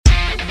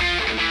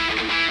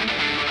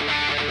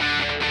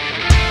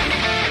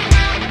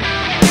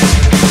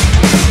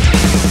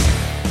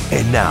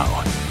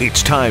Now,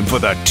 it's time for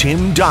the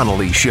Tim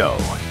Donnelly Show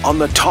on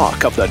the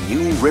talk of the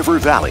New River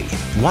Valley,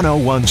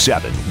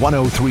 1017,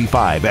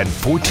 1035, and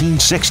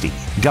 1460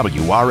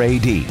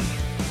 WRAD.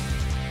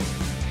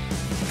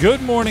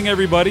 Good morning,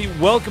 everybody.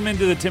 Welcome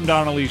into the Tim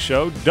Donnelly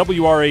Show,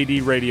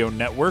 WRAD Radio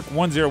Network,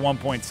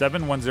 101.7,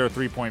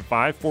 103.5,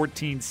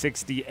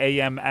 1460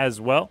 AM as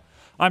well.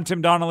 I'm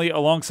Tim Donnelly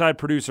alongside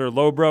producer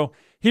Lobro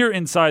here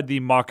inside the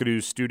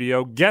Mockadoo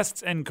studio.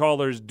 Guests and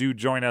callers do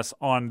join us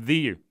on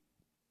the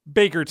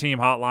Baker Team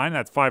Hotline.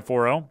 That's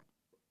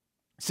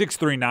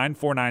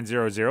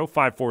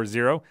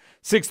 540-639-4900,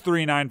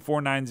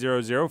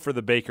 540-639-4900 for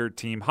the Baker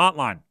Team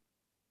Hotline.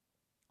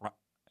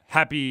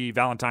 Happy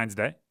Valentine's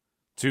Day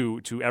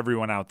to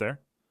everyone out there.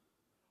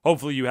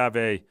 Hopefully you have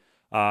a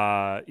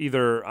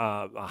either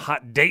a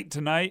hot date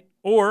tonight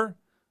or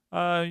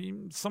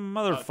some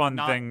other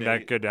fun thing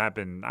that could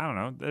happen. I don't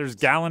know. There's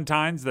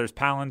Galentine's, there's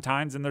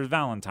Palentine's, and there's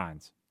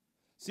Valentine's.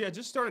 See, I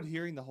just started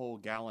hearing the whole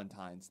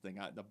Galentine's thing.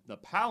 The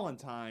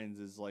Palentine's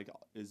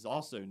is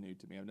also new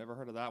to me. I've never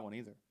heard of that one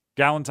either.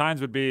 Galentine's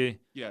would be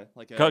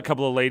like a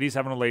couple of ladies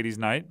having a ladies'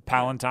 night.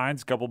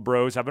 Palentine's, a couple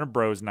bros having a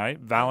bros'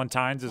 night.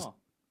 Valentine's is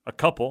a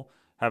couple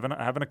having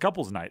a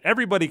couple's night.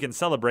 Everybody can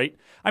celebrate.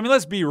 I mean,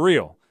 let's be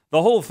real.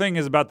 The whole thing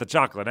is about the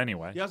chocolate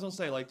anyway. Yeah, I was gonna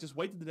say, just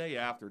wait the day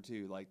after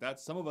too.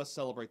 Some of us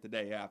celebrate the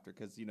day after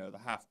because the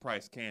half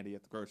price candy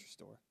at the grocery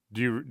store.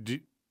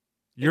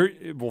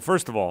 Well,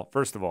 first of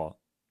all,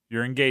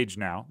 you're engaged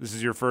now. This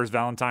is your first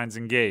Valentine's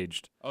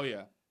engaged. Oh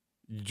yeah.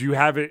 Do you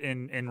have it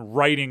in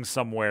writing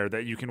somewhere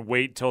that you can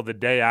wait till the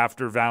day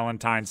after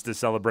Valentine's to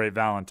celebrate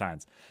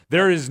Valentine's?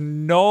 There is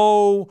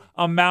no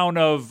amount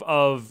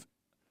of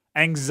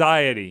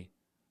anxiety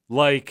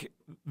like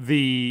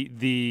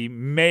the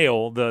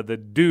male, the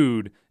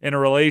dude in a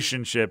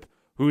relationship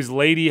whose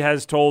lady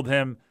has told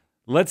him,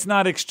 let's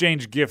not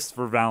exchange gifts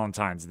for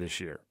Valentine's this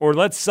year, or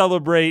let's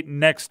celebrate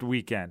next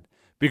weekend,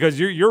 because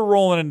you're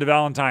rolling into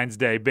Valentine's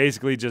Day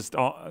basically just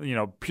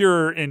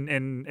pure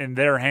in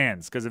their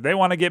hands, because if they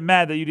want to get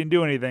mad that you didn't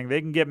do anything, they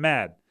can get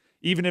mad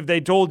even if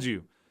they told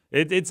you.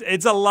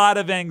 It's a lot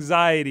of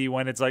anxiety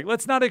when it's like,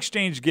 let's not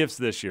exchange gifts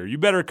this year. You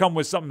better come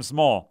with something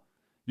small.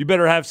 You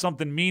better have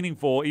something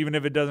meaningful, even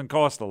if it doesn't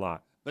cost a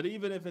lot. But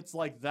even if it's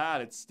like that,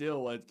 it's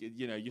still,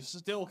 you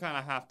still kind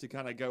of have to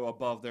kind of go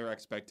above their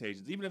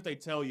expectations. Even if they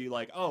tell you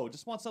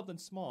just want something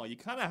small, you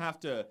kind of have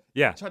to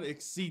try to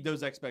exceed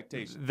those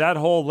expectations. That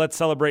whole let's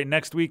celebrate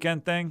next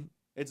weekend thing,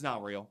 it's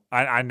not real.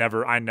 I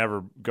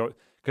never go,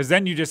 because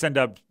then you just end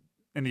up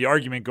in the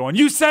argument going,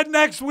 you said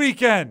next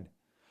weekend.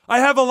 I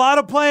have a lot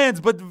of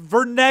plans, but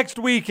for next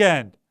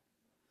weekend.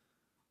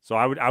 So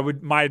I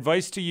would my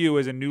advice to you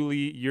as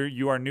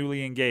you are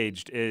newly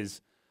engaged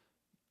is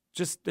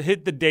just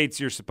hit the dates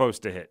you're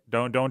supposed to hit.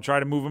 Don't try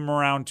to move them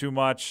around too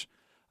much,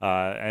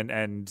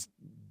 and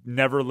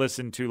never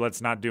listen to let's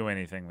not do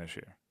anything this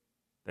year.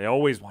 They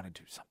always want to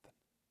do something.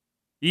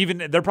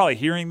 Even they're probably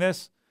hearing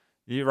this,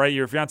 right?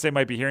 Your fiance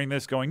might be hearing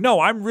this, going, "No,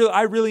 I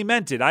really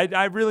meant it.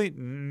 I really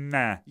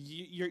nah."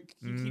 You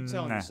keep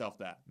telling yourself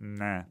that.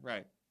 Nah.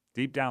 Right.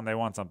 Deep down, they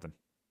want something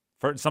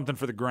for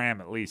the gram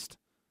at least.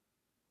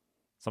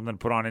 Something to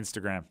put on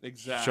Instagram.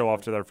 Exactly. Show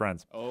off to their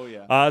friends. Oh,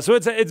 yeah. So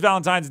it's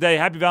Valentine's Day.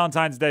 Happy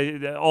Valentine's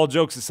Day. All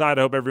jokes aside,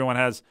 I hope everyone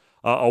has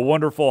a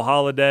wonderful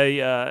holiday.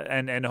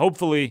 And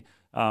hopefully,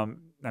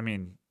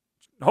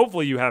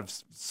 hopefully you have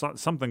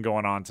something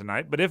going on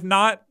tonight. But if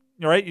not,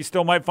 right, you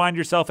still might find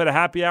yourself at a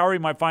happy hour. You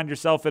might find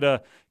yourself at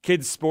a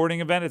kids' sporting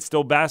event. It's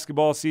still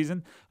basketball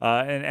season.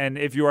 And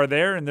if you are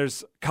there and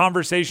there's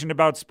conversation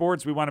about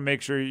sports, we want to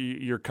make sure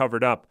you're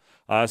covered up.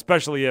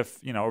 Especially if,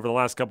 over the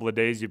last couple of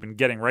days you've been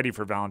getting ready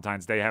for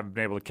Valentine's Day, haven't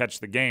been able to catch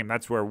the game.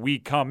 That's where we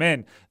come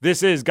in.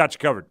 This is Got You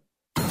Covered.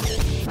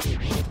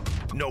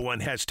 No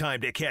one has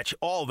time to catch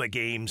all the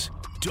games.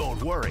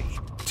 Don't worry.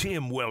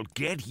 Tim will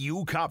get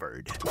you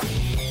covered.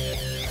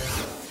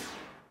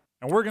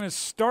 And we're going to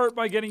start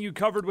by getting you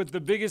covered with the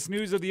biggest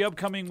news of the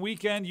upcoming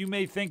weekend. You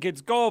may think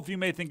it's golf. You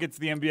may think it's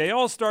the NBA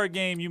All-Star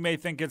Game. You may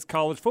think it's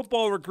college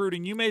football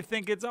recruiting. You may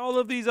think it's all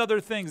of these other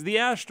things. The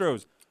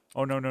Astros.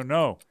 Oh,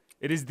 no.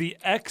 It is the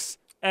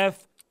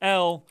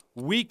XFL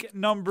week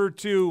number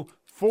 2,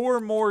 4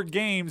 more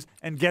games,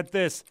 and get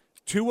this,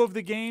 2 of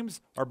the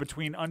games are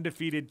between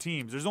undefeated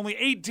teams. There's only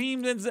 8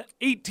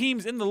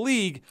 teams in the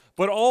league,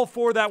 but all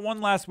 4 that won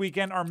last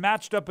weekend are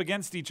matched up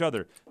against each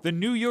other. The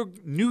New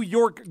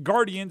York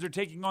Guardians are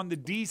taking on the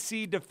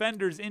DC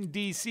Defenders in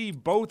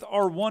DC. Both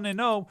are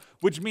 1-0,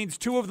 which means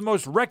 2 of the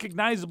most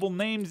recognizable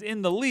names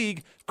in the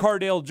league,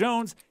 Cardale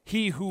Jones,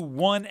 he who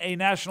won a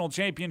national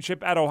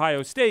championship at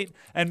Ohio State,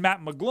 and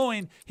Matt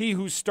McGloin, he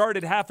who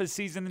started half a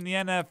season in the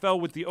NFL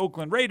with the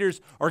Oakland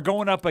Raiders, are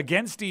going up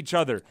against each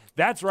other.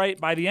 That's right,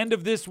 by the end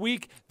of this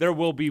week, there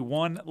will be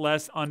 1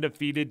 less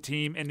undefeated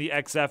team in the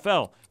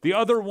XFL. The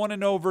other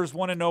 1-0 versus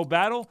 1-0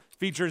 battle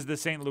features the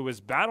St.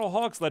 Louis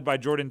Battlehawks, led by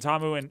Jordan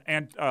Ta'amu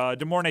and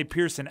Demorne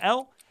Pearson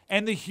L.,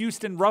 and the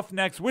Houston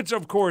Roughnecks, which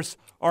of course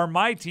are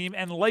my team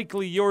and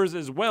likely yours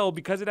as well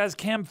because it has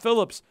Cam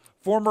Phillips,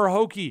 former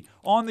Hokie,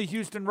 on the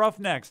Houston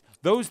Roughnecks.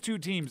 Those two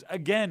teams,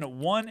 again,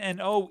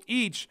 1-0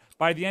 each.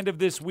 By the end of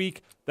this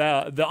week,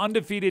 the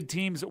undefeated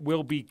teams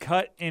will be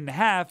cut in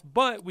half,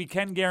 but we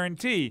can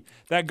guarantee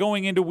that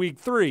going into week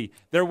 3,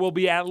 there will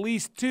be at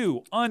least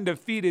 2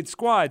 undefeated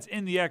squads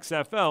in the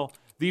XFL.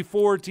 The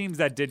 4 teams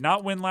that did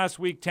not win last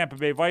week, Tampa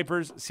Bay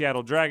Vipers,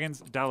 Seattle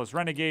Dragons, Dallas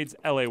Renegades,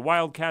 LA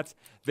Wildcats,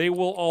 they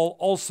will all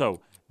also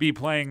be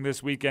playing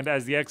this weekend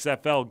as the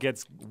XFL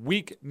gets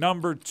week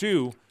number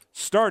 2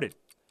 started.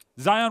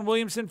 Zion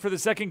Williamson, for the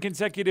second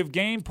consecutive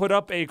game, put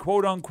up a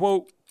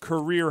quote-unquote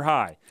career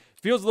high.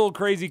 Feels a little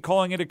crazy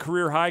calling it a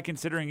career high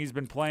considering he's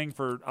been playing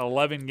for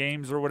 11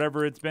 games or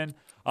whatever it's been.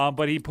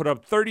 But he put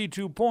up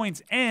 32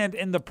 points and,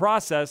 in the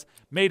process,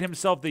 made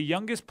himself the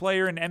youngest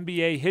player in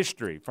NBA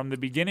history. From the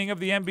beginning of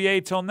the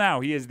NBA till now,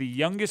 he is the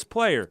youngest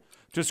player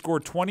to score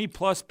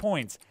 20-plus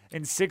points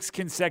in 6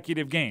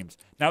 consecutive games.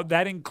 Now,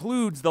 that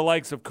includes the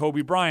likes of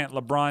Kobe Bryant,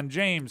 LeBron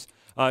James,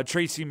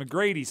 Tracy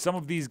McGrady, some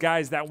of these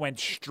guys that went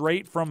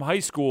straight from high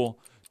school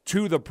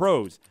to the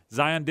pros.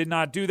 Zion did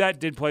not do that,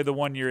 did play the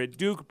 1 year at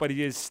Duke, but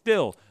he is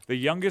still the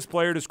youngest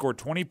player to score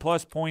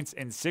 20-plus points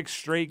in 6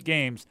 straight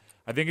games.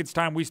 I think it's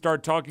time we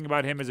start talking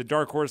about him as a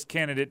dark horse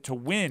candidate to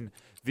win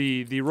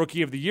the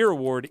Rookie of the Year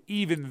award,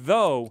 even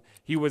though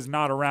he was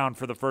not around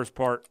for the first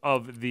part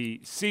of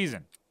the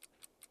season.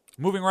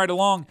 Moving right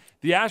along,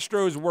 the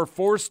Astros were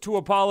forced to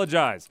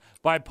apologize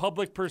by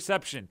public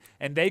perception,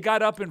 and they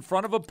got up in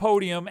front of a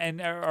podium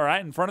or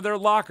in front of their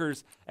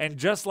lockers, and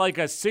just like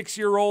a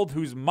 6-year-old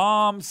whose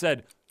mom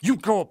said, "You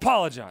go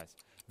apologize,"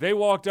 they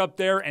walked up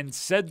there and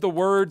said the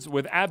words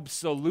with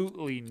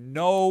absolutely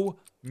no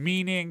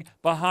meaning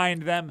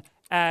behind them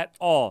at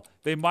all.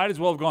 They might as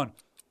well have gone,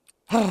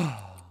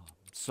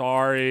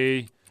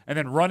 "Sorry," and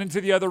then run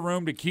into the other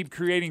room to keep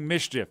creating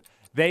mischief.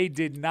 They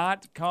did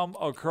not come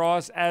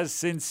across as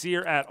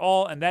sincere at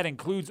all, and that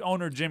includes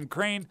owner Jim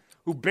Crane,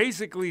 who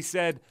basically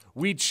said,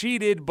 "We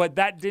cheated, but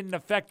that didn't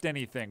affect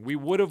anything. We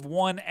would have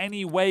won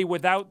anyway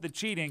without the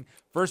cheating."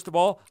 First of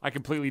all, I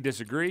completely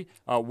disagree.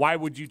 Why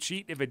would you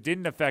cheat if it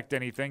didn't affect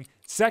anything?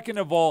 Second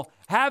of all,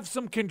 have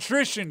some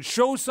contrition,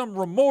 show some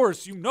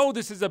remorse. You know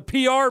this is a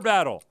PR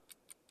battle.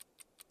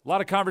 A lot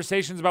of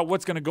conversations about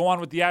what's going to go on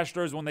with the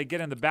Astros when they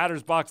get in the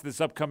batter's box this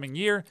upcoming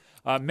year.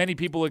 Many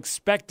people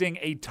expecting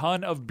a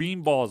ton of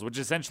beanballs, which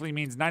essentially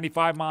means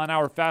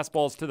 95-mile-an-hour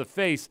fastballs to the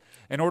face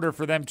in order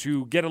for them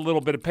to get a little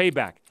bit of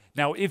payback.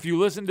 Now, if you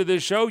listen to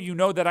this show, you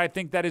know that I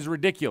think that is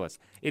ridiculous.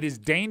 It is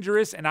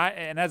dangerous, and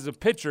as a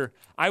pitcher,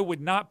 I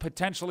would not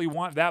potentially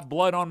want that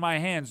blood on my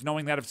hands,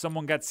 knowing that if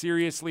someone got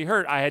seriously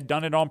hurt, I had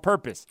done it on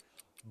purpose.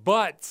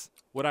 But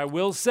what I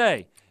will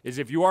say is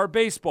if you are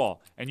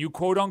baseball and you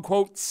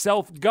quote-unquote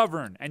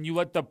self-govern and you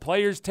let the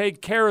players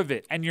take care of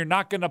it and you're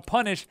not going to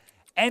punish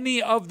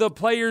any of the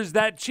players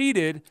that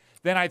cheated,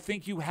 then I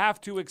think you have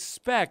to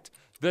expect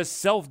the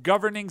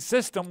self-governing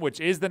system, which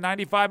is the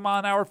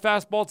 95-mile-an-hour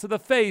fastball to the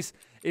face,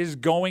 is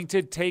going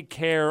to take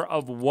care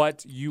of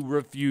what you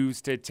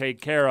refuse to take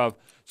care of.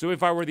 So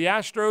if I were the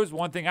Astros,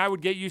 one thing I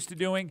would get used to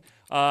doing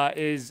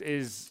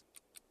is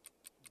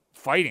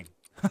fighting.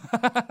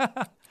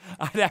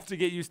 I'd have to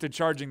get used to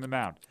charging the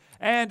mound.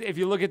 And if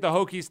you look at the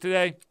Hokies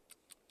today,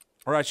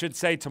 or I should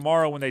say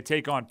tomorrow when they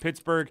take on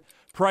Pittsburgh,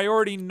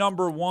 priority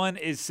number 1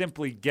 is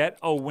simply get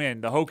a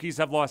win. The Hokies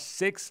have lost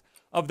 6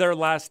 of their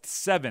last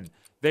 7.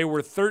 They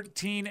were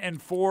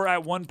 13-4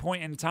 at one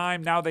point in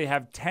time. Now they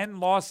have 10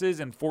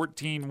 losses and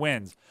 14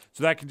 wins.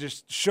 So that can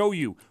just show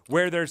you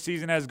where their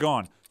season has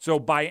gone. So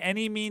by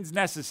any means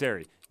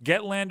necessary,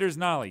 get Landers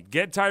Nolly,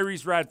 get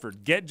Tyrese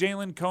Radford, get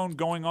Jalen Cone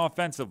going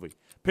offensively.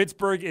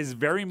 Pittsburgh is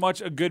very much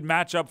a good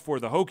matchup for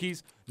the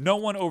Hokies. No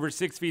one over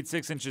 6 feet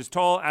 6 inches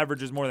tall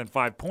averages more than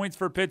 5 points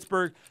for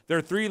Pittsburgh. Their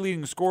 3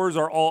 leading scorers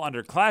are all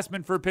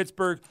underclassmen for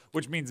Pittsburgh,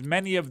 which means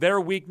many of their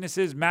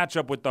weaknesses match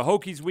up with the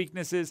Hokies'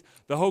 weaknesses.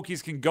 The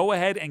Hokies can go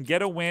ahead and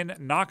get a win,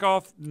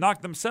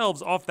 knock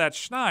themselves off that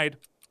schneid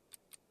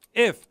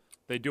if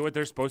they do what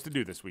they're supposed to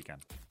do this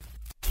weekend.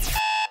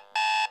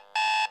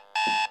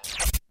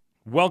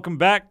 Welcome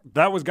back.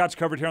 That was Got You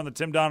Covered here on the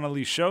Tim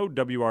Donnelly Show,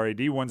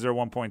 WRAD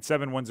 101.7,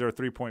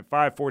 103.5,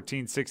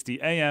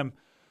 1460 AM.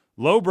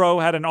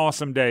 Lowbro had an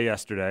awesome day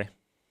yesterday.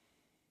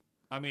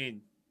 I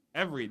mean,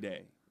 every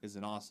day is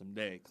an awesome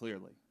day,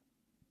 clearly.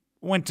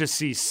 Went to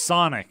see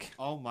Sonic.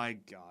 Oh my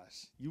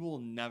gosh. You will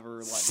never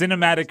let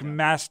Cinematic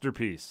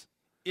masterpiece.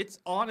 It's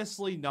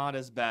honestly not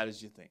as bad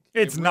as you think.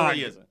 It's it not.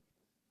 Really isn't.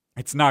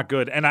 It's not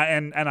good, and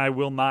I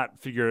will not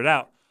figure it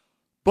out.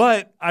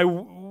 But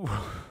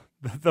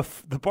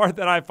the part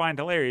that I find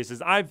hilarious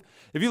is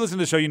if you listen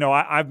to the show, you know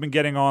I've been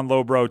getting on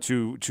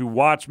Lowbro to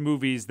watch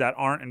movies that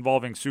aren't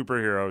involving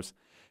superheroes.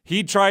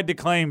 He tried to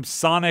claim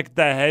Sonic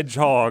the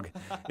Hedgehog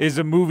is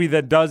a movie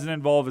that doesn't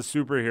involve a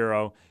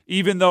superhero,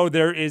 even though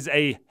there is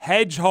a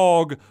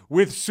hedgehog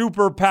with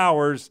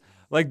superpowers.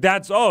 Like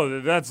that's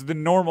the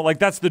normal, like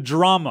that's the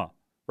drama,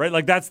 right?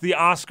 Like that's the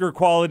Oscar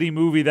quality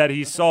movie that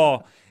he saw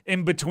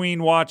in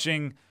between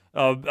watching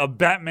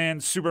Batman,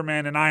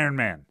 Superman, and Iron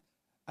Man.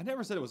 I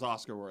never said it was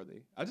Oscar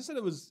worthy. I just said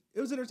it was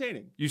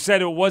entertaining. You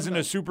said it wasn't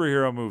a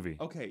superhero movie.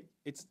 Okay,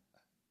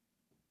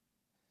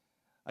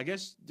 I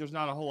guess there's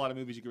not a whole lot of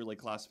movies you can really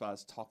classify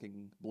as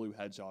talking blue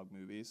hedgehog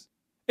movies.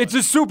 It's a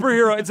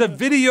superhero. It's a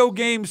video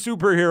game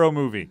superhero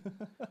movie.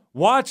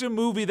 Watch a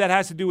movie that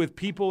has to do with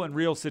people in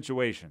real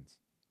situations.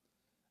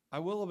 I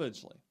will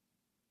eventually.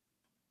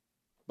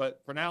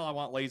 But for now, I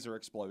want laser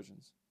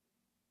explosions.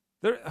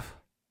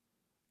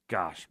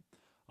 Gosh.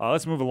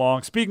 Let's move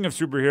along. Speaking of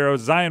superheroes,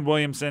 Zion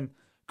Williamson,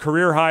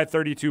 career high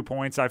 32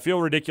 points. I feel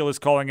ridiculous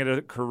calling it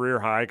a career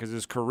high because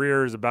his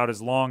career is about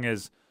as long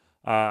as,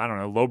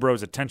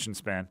 Lobro's attention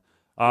span.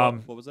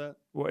 What was that?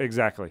 Well,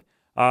 exactly.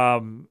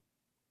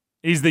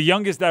 He's the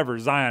youngest ever.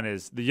 Zion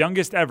is the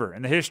youngest ever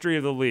in the history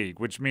of the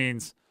league, which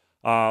means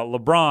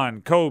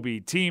LeBron, Kobe,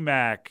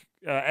 T-Mac,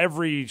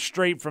 every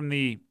straight from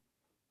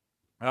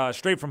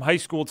high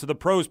school to the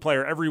pros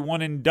player, every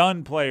one and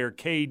done player,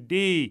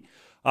 KD,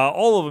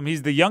 all of them.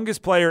 He's the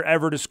youngest player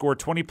ever to score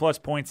 20-plus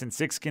points in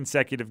 6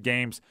 consecutive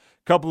games.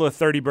 A couple of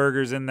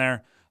 30-burgers in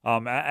there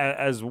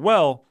as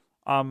well.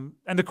 And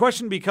the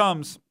question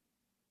becomes,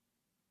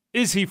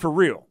 is he for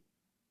real?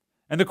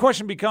 And the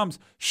question becomes,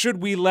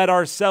 should we let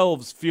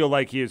ourselves feel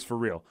like he is for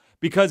real?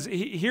 Because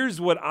here's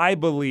what I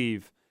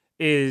believe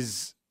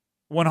is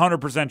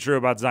 100% true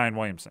about Zion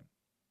Williamson.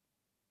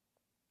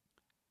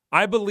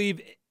 I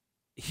believe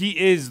he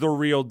is the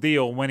real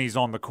deal when he's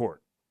on the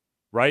court,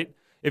 right?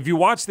 If you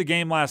watch the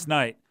game last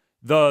night,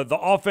 the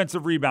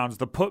offensive rebounds,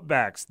 the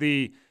putbacks,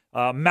 the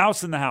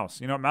mouse in the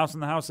house. You know what mouse in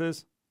the house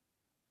is?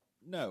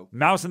 No.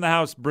 Mouse in the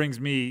house brings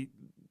me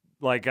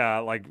like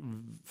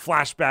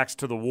flashbacks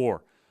to the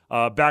war.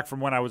 Back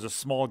from when I was a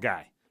small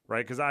guy,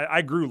 right? Because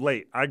I grew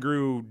late. I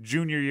grew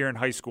junior year in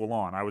high school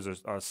on. I was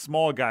a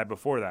small guy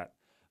before that.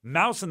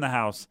 Mouse in the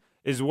house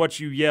is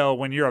what you yell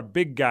when you're a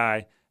big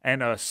guy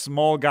and a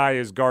small guy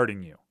is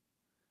guarding you.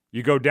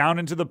 You go down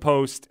into the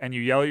post and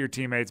you yell at your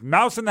teammates,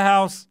 mouse in the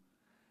house,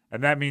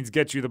 and that means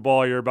get you the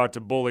ball. You're about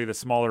to bully the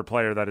smaller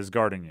player that is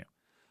guarding you.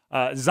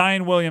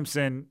 Zion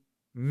Williamson,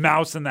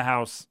 mouse in the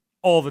house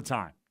all the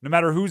time. No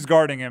matter who's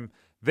guarding him,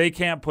 they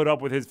can't put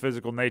up with his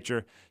physical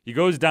nature. He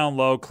goes down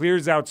low,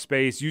 clears out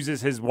space,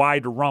 uses his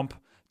wide rump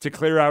to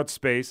clear out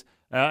space,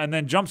 and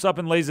then jumps up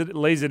and lays it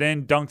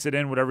in, dunks it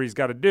in, whatever he's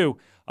got to do.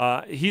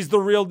 He's the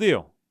real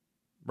deal,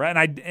 right?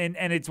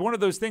 And it's one of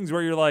those things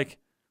where you're like,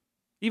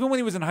 even when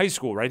he was in high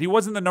school, right? He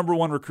wasn't the number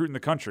one recruit in the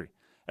country.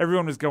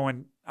 Everyone was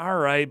going, all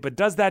right, but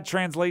does that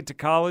translate to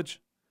college?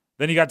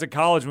 Then he got to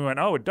college and we went,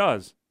 oh, it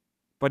does.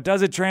 But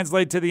does it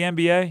translate to the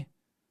NBA?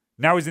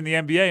 Now he's in the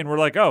NBA and we're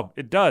like, oh,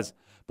 it does.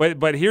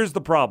 But here's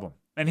the problem.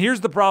 And here's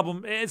the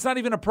problem. It's not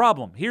even a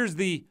problem. Here's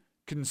the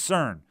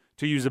concern,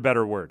 to use a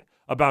better word,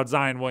 about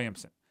Zion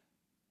Williamson.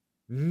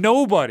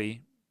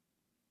 Nobody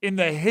in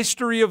the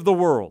history of the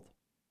world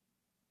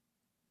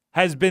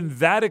has been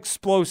that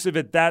explosive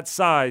at that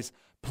size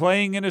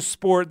playing in a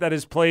sport that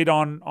is played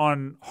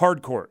on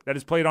hard court, that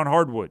is played on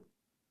hardwood,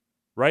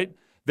 right?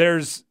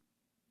 There's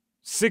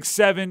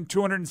 6'7",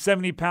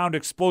 270-pound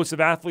explosive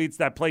athletes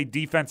that play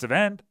defensive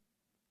end.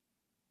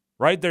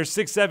 Right? There's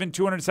 6'7",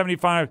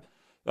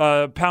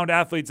 275-pound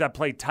athletes that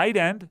play tight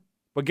end.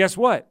 But guess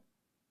what?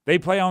 They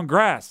play on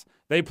grass.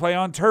 They play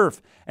on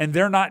turf. And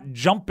they're not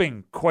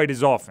jumping quite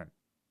as often.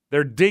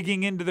 They're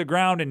digging into the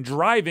ground and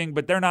driving,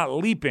 but they're not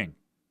leaping.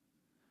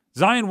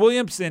 Zion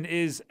Williamson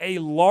is a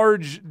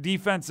large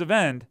defensive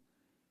end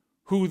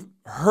who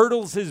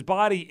hurdles his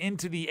body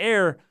into the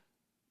air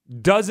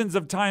dozens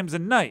of times a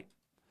night.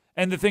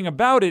 And the thing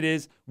about it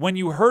is, when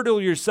you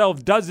hurdle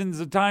yourself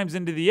dozens of times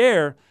into the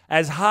air,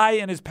 as high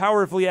and as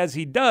powerfully as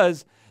he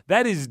does,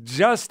 that is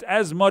just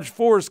as much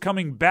force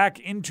coming back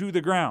into the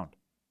ground.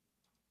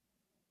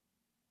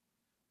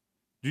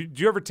 Do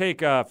you ever take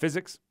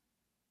physics?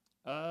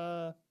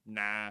 Nah.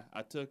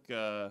 I took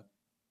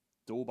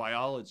dual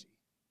biology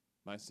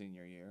my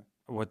senior year.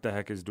 What the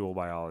heck is dual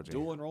biology?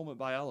 Dual enrollment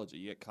biology.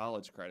 You get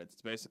college credits.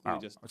 It's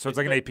basically so it's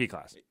like an AP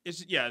class.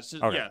 It's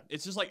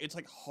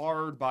like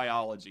hard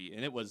biology,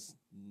 and it was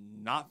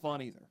not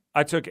fun either.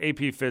 I took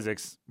AP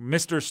physics.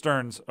 Mr.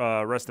 Stearns,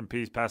 rest in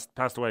peace,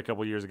 passed away a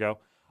couple years ago.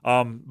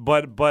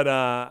 But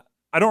I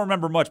don't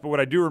remember much. But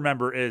what I do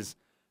remember is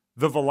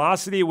the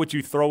velocity at which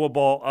you throw a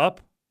ball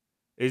up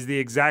is the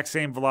exact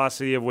same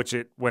velocity of which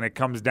when it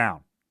comes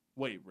down.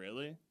 Wait,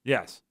 really?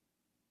 Yes,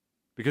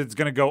 because it's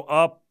going to go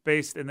up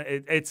based in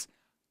it's.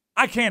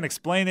 I can't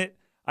explain it.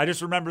 I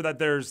just remember that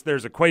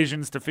there's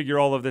equations to figure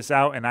all of this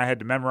out, and I had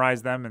to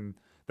memorize them. And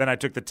then I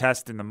took the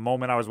test, and the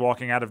moment I was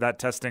walking out of that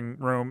testing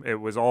room,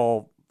 it was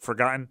all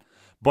forgotten.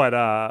 But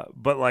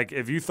like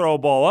if you throw a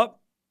ball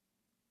up,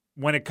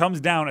 when it comes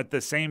down at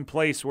the same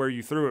place where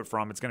you threw it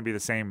from, it's going to be the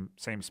same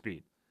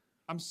speed.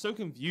 I'm so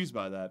confused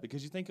by that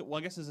because you think, well,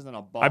 I guess this isn't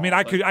a ball. I mean,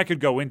 I could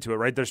go into it,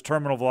 right? There's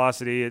terminal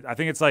velocity. I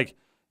think it's like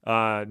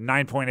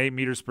 9.8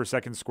 meters per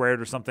second squared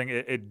or something.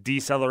 It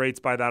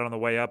decelerates by that on the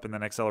way up and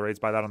then accelerates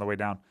by that on the way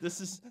down. This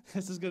is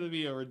going to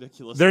be a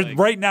ridiculous thing.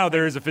 Right now,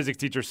 there is a physics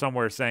teacher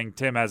somewhere saying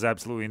Tim has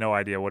absolutely no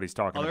idea what he's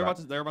talking about.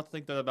 They're about to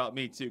think that about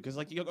me too. Because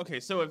okay,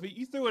 so if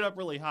you threw it up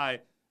really high,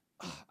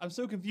 I'm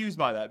so confused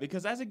by that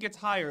because as it gets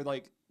higher,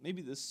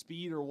 maybe the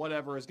speed or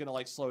whatever is going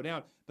to slow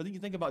down. But then you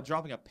think about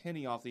dropping a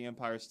penny off the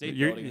Empire State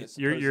Building.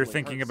 You're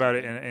thinking about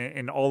it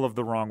in all of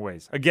the wrong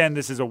ways. Again,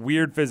 this is a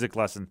weird physics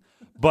lesson,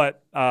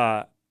 but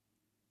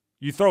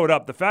you throw it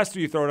up. The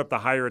faster you throw it up, the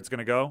higher it's going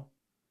to go,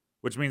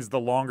 which means the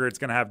longer it's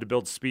going to have to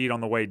build speed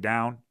on the way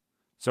down.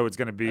 So it's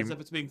going to be as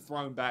if it's being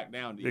thrown back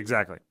down to you.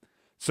 Exactly.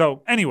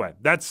 So anyway,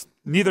 that's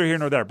neither here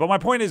nor there. But my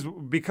point is,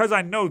 because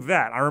I know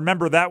that, I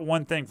remember that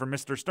one thing from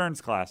Mr. Stern's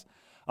class.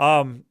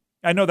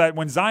 I know that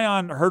when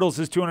Zion hurdles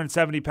his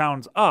 270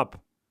 pounds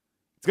up,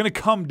 it's going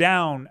to come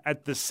down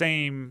at the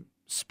same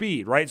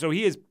speed, right? So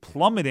he is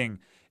plummeting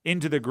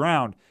into the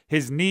ground.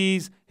 His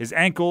knees, his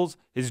ankles,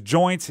 his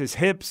joints, his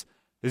hips,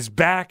 his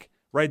back,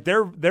 right?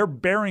 They're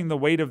bearing the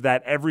weight of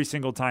that every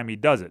single time he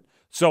does it.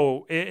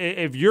 So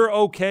if you're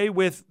okay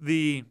with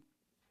the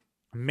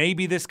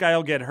maybe this guy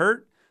will get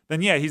hurt,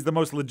 then yeah, he's the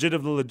most legit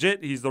of the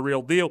legit. He's the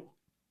real deal.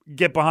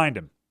 Get behind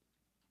him.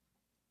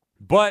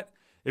 But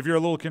if you're a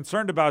little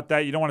concerned about that,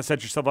 you don't want to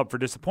set yourself up for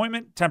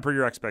disappointment, temper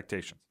your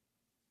expectations.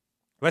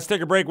 Let's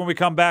take a break. When we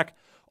come back,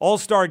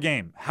 All-Star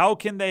Game. How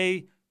can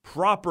they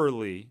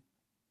properly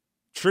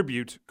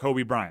tribute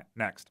Kobe Bryant?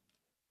 Next.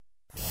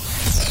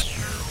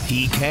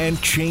 He can't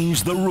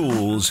change the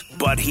rules,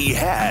 but he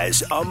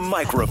has a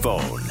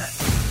microphone.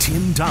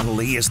 Tim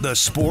Donnelly is the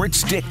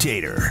sports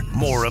dictator.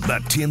 More of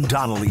the Tim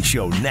Donnelly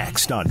Show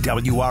next on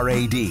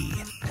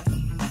WRAD.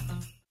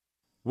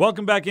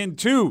 Welcome back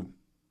into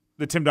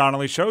the Tim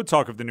Donnelly Show,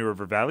 talk of the New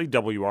River Valley,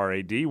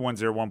 WRAD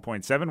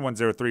 101.7,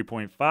 103.5,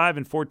 and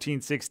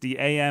 1460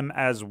 AM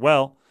as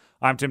well.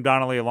 I'm Tim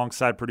Donnelly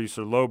alongside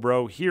producer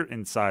Lobro here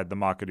inside the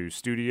Makadu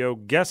studio.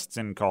 Guests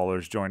and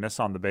callers join us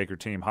on the Baker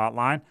Team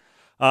hotline.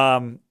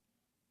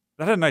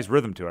 That had a nice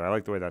rhythm to it. I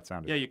like the way that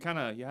sounded.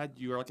 Yeah,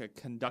 you were like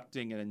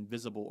conducting an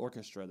invisible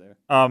orchestra there.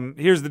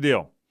 Here's the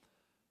deal.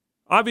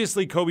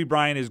 Obviously, Kobe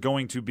Bryant is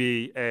going to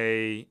be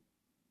a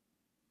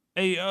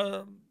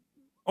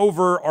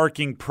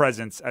overarching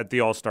presence at the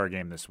All-Star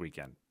Game this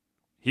weekend.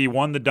 He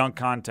won the dunk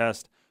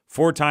contest,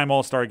 4-time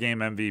All-Star Game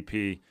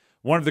MVP,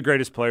 one of the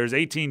greatest players,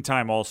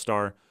 18-time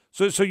All-Star.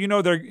 So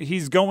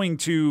he's going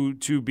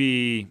to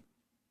be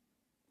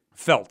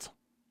felt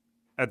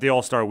at the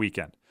All-Star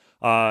weekend.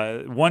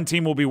 One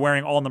team will be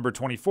wearing all number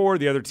 24.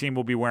 The other team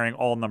will be wearing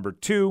all number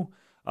 2,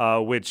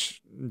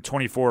 which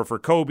 24 for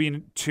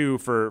Kobe, 2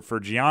 for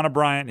Gianna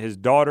Bryant, his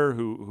daughter,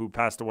 who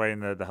passed away in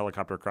the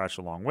helicopter crash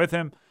along with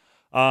him.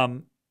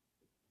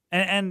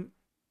 And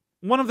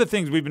one of the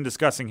things we've been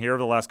discussing here over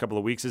the last couple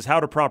of weeks is how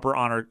to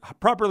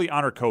properly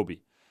honor Kobe.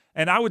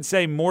 And I would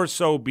say more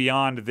so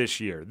beyond this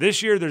year.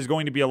 This year, there's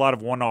going to be a lot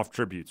of one-off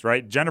tributes,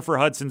 right? Jennifer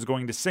Hudson's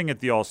going to sing at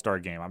the All-Star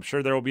Game. I'm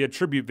sure there will be a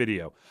tribute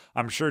video.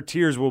 I'm sure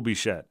tears will be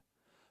shed.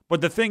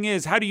 But the thing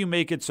is, how do you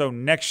make it so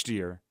next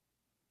year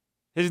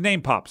his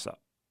name pops up,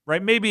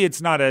 right? Maybe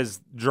it's not as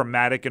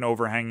dramatic and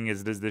overhanging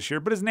as it is this year,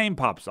 but his name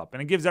pops up,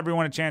 and it gives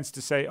everyone a chance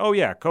to say, oh,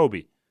 yeah,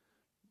 Kobe.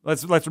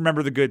 Let's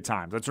remember the good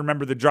times. Let's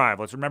remember the drive.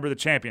 Let's remember the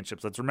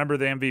championships. Let's remember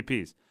the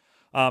MVPs.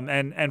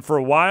 And for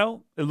a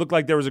while, it looked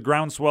like there was a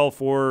groundswell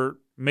for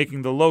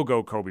making the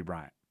logo Kobe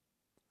Bryant.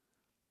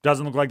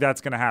 Doesn't look like that's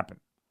going to happen.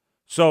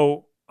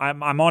 So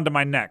I'm on to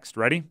my next.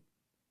 Ready?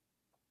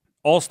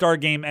 All-Star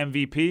Game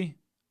MVP,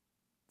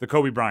 the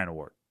Kobe Bryant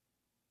Award.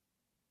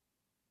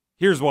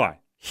 Here's why.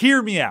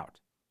 Hear me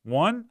out.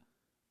 1,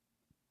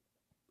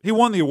 he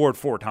won the award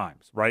 4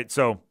 times, right?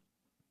 So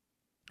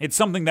it's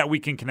something that we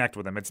can connect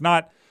with him. It's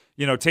not,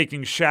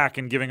 taking Shaq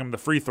and giving him the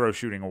free throw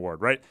shooting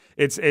award, right?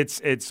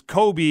 It's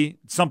Kobe,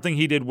 something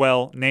he did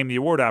well, name the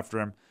award after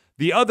him.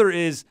 The other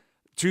is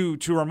to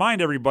remind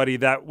everybody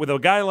that with a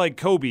guy like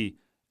Kobe,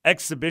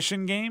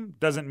 exhibition game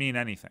doesn't mean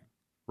anything,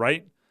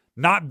 right?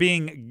 Not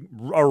being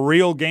a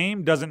real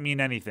game doesn't mean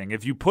anything.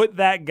 If you put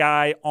that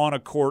guy on a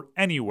court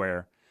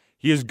anywhere,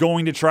 he is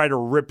going to try to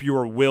rip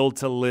your will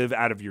to live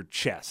out of your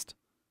chest,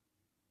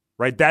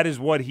 right? That is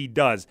what he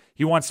does.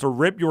 He wants to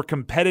rip your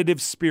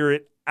competitive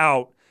spirit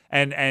out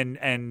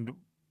and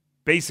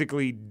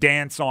basically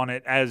dance on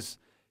it as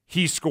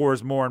he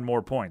scores more and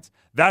more points.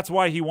 That's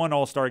why he won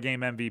All-Star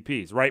Game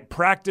MVPs, right?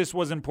 Practice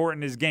was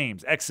important as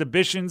games.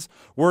 Exhibitions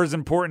were as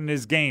important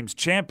as games.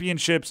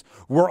 Championships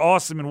were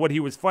awesome in what he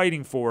was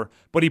fighting for,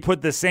 but he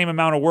put the same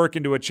amount of work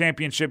into a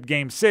championship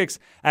Game 6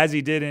 as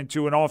he did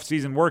into an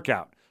off-season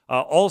workout.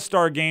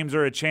 All-Star games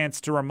are a chance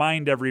to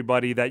remind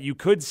everybody that you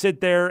could sit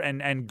there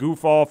and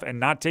goof off and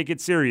not take it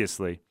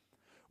seriously.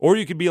 Or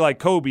you could be like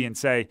Kobe and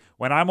say,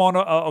 when I'm on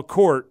a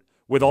court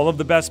with all of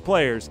the best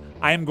players,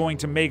 I am going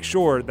to make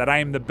sure that I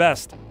am the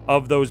best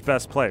of those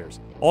best players.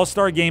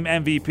 All-Star Game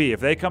MVP, if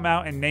they come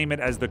out and name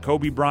it as the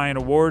Kobe Bryant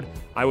Award,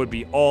 I would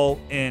be all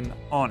in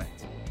on it.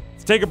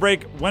 Let's take a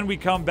break. When we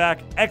come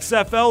back,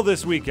 XFL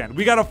this weekend.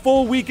 We got a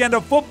full weekend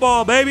of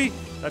football, baby.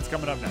 That's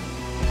coming up next.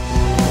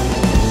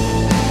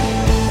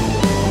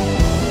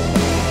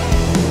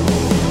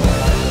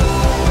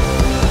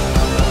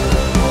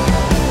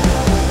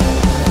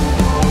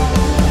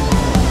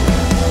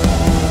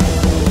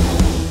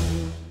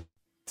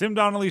 Tim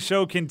Donnelly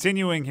Show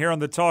continuing here on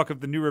the talk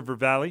of the New River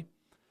Valley.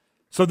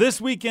 So this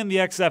weekend, the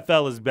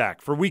XFL is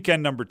back for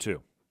weekend number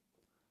 2.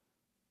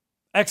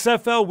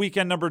 XFL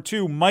weekend number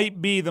 2 might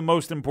be the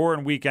most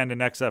important weekend in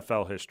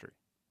XFL history.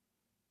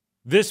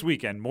 This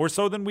weekend, more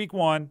so than week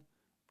 1,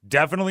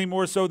 definitely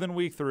more so than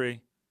week 3,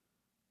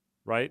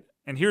 right?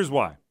 And here's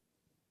why.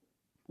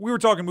 We were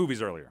talking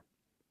movies earlier.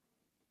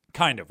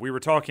 Kind of. We were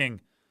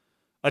talking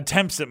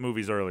attempts at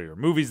movies earlier.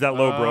 Movies that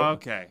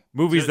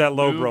Movies that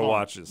Lowbro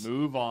watches.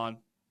 Move on.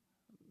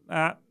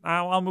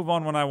 I'll move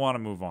on when I want to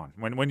move on.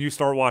 When you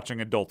start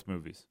watching adult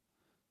movies.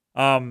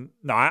 No,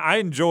 I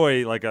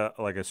enjoy like a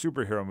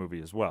superhero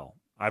movie as well.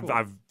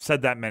 I've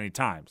said that many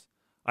times.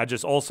 I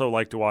just also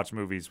like to watch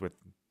movies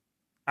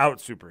without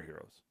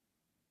superheroes.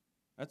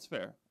 That's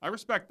fair. I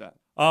respect that.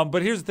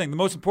 But here's the thing: the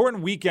most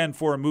important weekend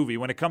for a movie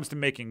when it comes to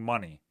making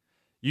money,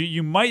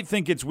 you might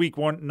think it's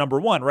number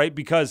 1, right?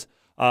 Because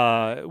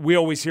we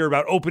always hear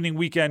about opening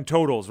weekend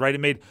totals, right?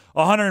 It made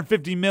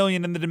 $150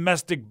 million in the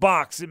domestic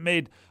box. It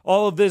made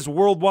all of this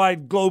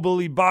worldwide,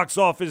 globally box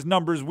office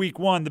numbers week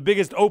 1. The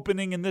biggest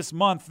opening in this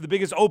month, the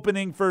biggest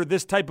opening for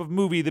this type of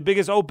movie, the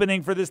biggest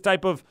opening for this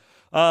type of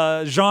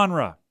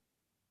genre,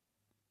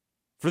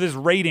 for this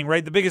rating,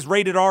 right? The biggest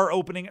rated R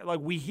opening.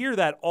 Like, we hear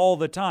that all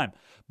the time.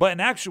 But in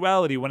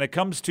actuality, when it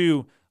comes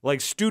to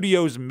like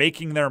studios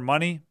making their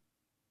money,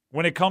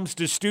 when it comes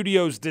to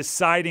studios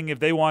deciding if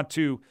they want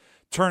to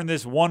turn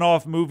this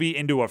one-off movie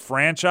into a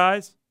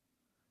franchise,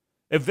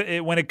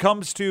 when it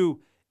comes to,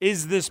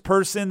 is this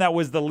person that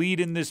was the lead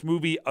in this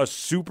movie a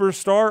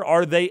superstar?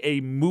 Are they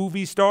a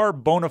movie star,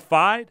 bona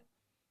fide?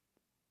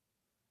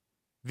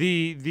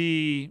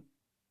 The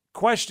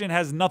question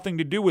has nothing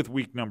to do with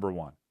week number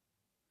 1.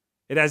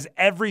 It has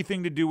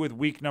everything to do with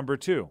week number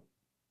 2,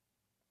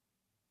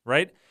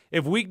 right?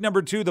 If week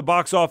number 2, the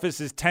box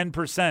office is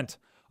 10%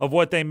 of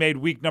what they made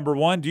week number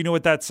 1, do you know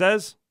what that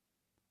says?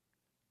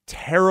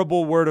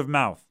 Terrible word of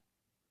mouth.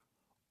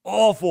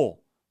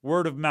 Awful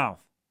word of mouth.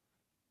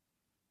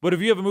 But if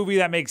you have a movie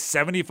that makes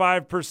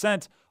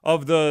 75%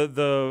 of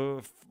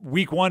the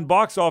week 1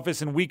 box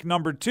office in week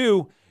number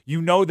 2,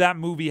 you know that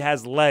movie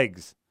has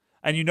legs.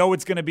 And you know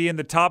it's going to be in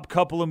the top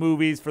couple of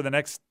movies for the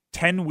next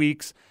 10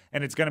 weeks,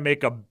 and it's going to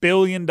make $1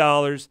 billion,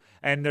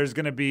 and there's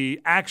going to be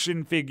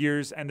action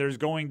figures, and there's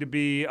going to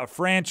be a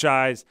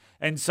franchise,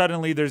 and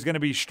suddenly there's going to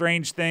be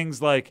strange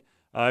things like,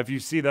 if you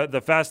see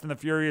the Fast and the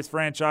Furious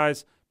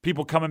franchise,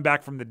 people coming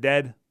back from the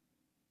dead,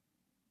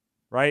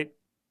 right?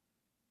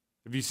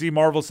 If you see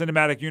Marvel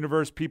Cinematic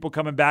Universe, people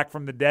coming back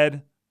from the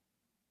dead,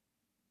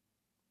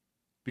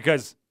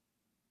 because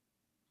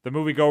the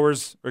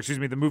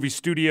movie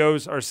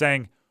studios are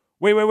saying,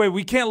 wait,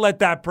 we can't let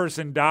that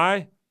person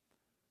die.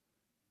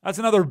 That's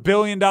another $1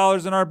 billion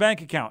in our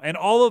bank account. And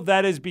all of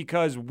that is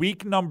because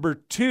week number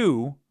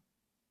 2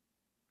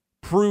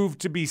 proved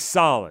to be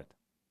solid.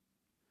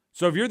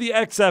 So if you're the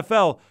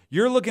XFL,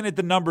 you're looking at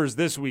the numbers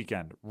this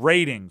weekend.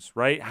 Ratings,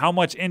 right? How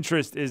much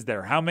interest is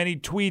there? How many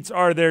tweets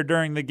are there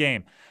during the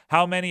game?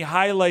 How many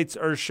highlights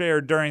are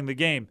shared during the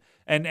game?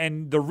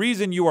 And the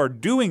reason you are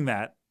doing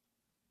that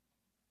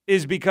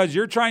is because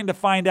you're trying to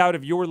find out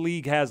if your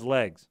league has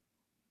legs.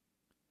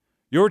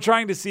 You're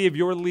trying to see if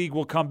your league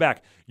will come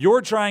back.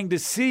 You're trying to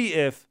see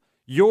if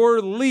your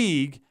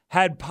league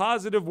had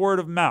positive word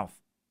of mouth.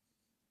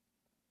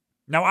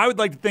 Now, I would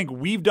like to think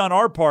we've done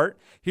our part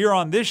here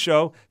on this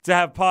show to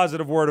have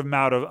positive word of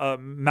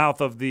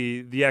mouth of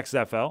the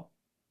XFL,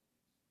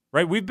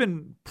 right? We've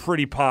been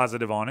pretty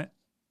positive on it.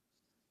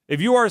 If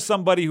you are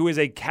somebody who is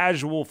a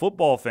casual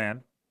football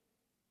fan,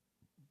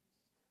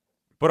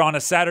 but on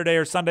a Saturday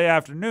or Sunday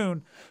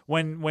afternoon,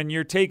 when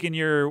you're taking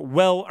your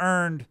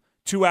well-earned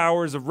 2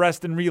 hours of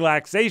rest and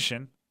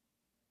relaxation,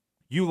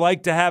 you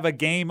like to have a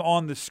game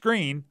on the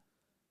screen.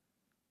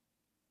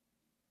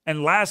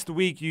 And last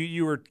week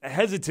you were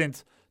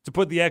hesitant to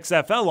put the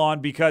XFL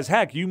on because,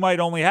 heck, you might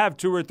only have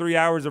 2 or 3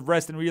 hours of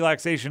rest and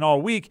relaxation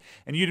all week,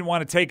 and you didn't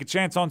want to take a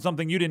chance on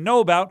something you didn't know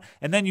about,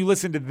 and then you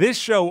listen to this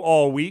show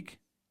all week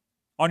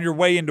on your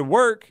way into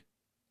work.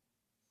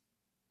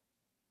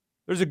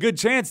 There's a good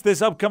chance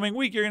this upcoming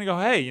week you're going to go,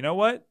 hey, you know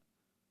what?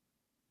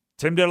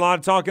 Tim did a lot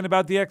of talking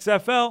about the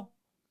XFL.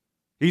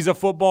 He's a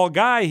football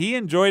guy. He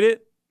enjoyed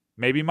it.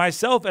 Maybe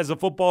myself as a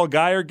football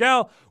guy or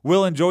gal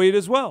will enjoy it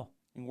as well.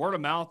 And word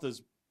of mouth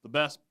is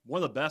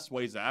one of the best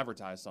ways to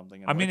advertise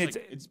something. I mean,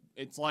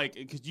 it's like,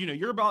 because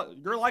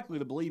you're likely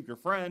to believe your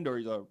friend or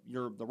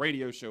you're the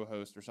radio show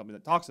host or something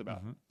that talks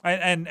about it.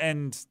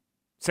 And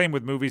same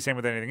with movies, same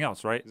with anything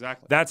else, right?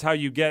 Exactly. That's how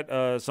you get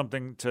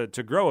something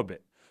to grow a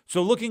bit.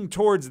 So looking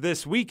towards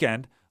this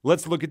weekend,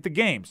 let's look at the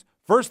games.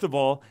 First of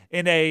all,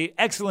 in a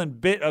excellent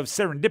bit of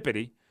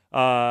serendipity,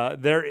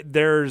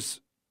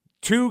 there's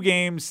 2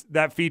 games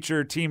that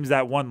feature teams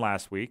that won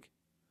last week,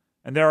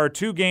 and there are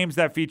 2 games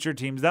that feature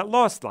teams that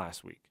lost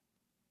last week.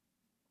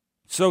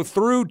 So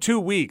through 2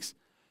 weeks,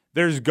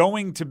 there's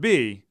going to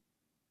be,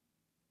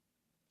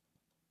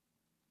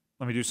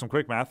 let me do some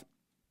quick math,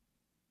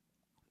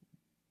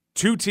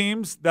 2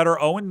 teams that are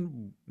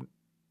 0-1,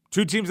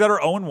 2 teams that are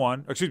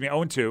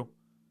 0-2,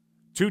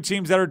 2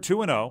 teams that are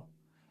 2-0,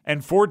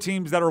 and 4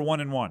 teams that are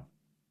 1-1.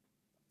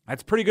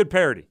 That's pretty good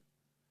parity.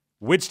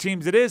 Which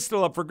teams it is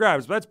still up for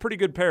grabs, but that's pretty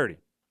good parity.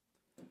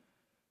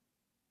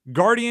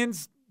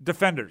 Guardians,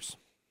 Defenders.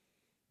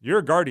 You're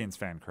a Guardians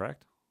fan,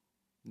 correct?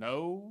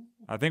 No.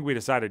 I think we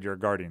decided you're a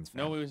Guardians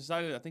fan. No, we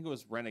decided, I think it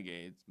was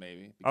Renegades,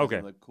 maybe. Because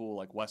of the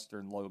cool,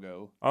 Western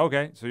logo.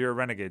 Okay, so you're a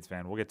Renegades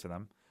fan. We'll get to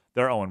them.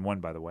 They're 0-1,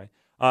 by the way.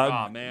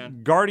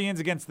 Man. Guardians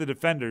against the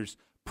Defenders.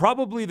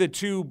 Probably the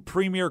 2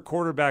 premier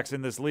quarterbacks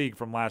in this league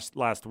from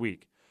last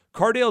week.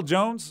 Cardale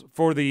Jones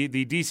for the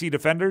DC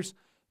Defenders.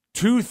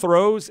 2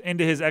 throws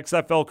into his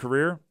XFL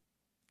career.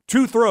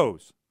 2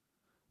 throws.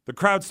 The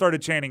crowd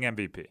started chanting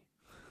MVP.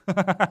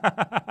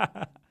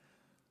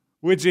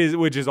 Which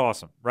is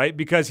awesome, right?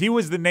 Because he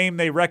was the name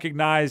they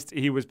recognized.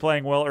 He was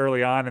playing well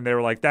early on, and they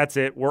were like, that's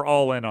it. We're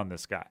all in on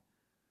this guy.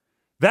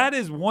 That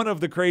is one of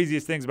the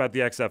craziest things about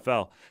the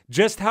XFL.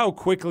 Just how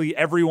quickly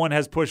everyone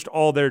has pushed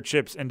all their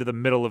chips into the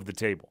middle of the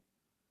table,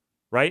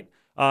 right?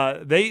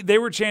 They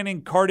were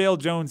chanting Cardale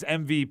Jones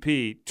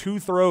MVP, 2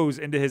 throws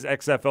into his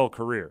XFL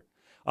career.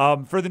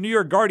 For the New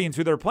York Guardians,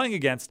 who they're playing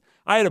against,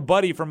 I had a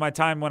buddy from my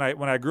time when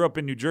I grew up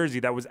in New Jersey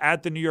that was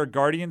at the New York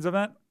Guardians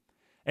event.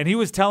 And he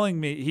was telling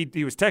me,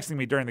 he was texting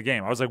me during the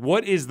game. I was like,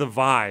 what is the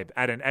vibe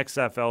at an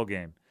XFL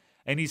game?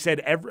 And he said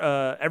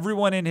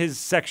everyone in his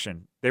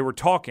section, they were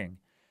talking,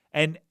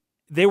 and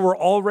they were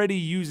already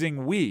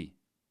using we.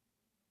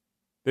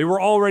 They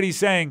were already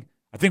saying,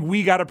 I think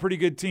we got a pretty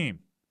good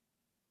team.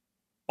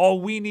 All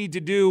we need to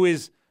do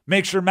is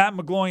make sure Matt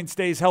McGloin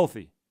stays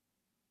healthy.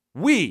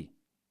 We.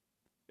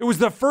 It was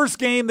the first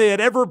game they had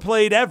ever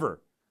played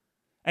ever.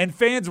 And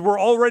fans were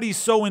already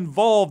so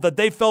involved that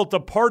they felt a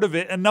part of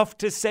it enough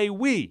to say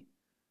we.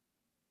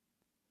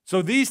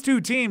 So these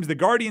 2 teams, the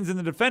Guardians and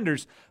the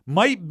Defenders,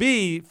 might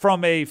be,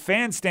 from a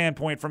fan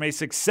standpoint, from a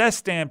success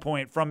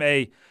standpoint, from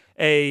a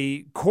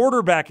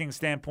quarterbacking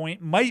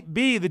standpoint, might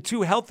be the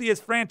 2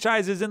 healthiest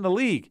franchises in the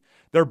league.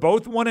 They're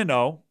both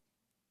 1-0.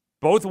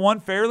 Both won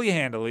fairly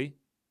handily.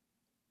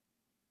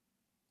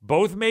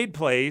 Both made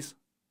plays.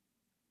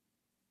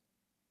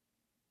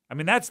 I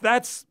mean, that's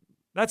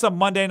a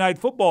Monday Night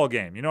Football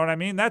game. You know what I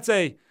mean? That's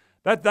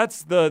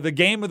the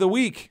game of the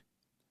week.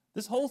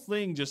 This whole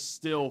thing just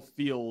still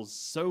feels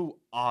so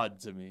odd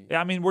to me. Yeah,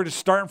 I mean, we're just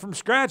starting from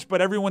scratch,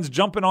 but everyone's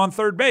jumping on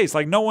third base.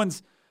 Like no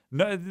one's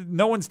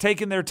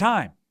taking their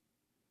time.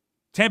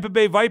 Tampa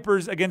Bay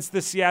Vipers against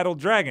the Seattle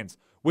Dragons,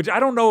 which I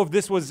don't know if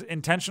this was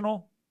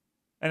intentional,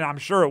 and I'm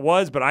sure it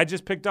was, but I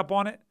just picked up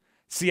on it.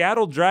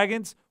 Seattle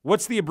Dragons,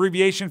 what's the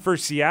abbreviation for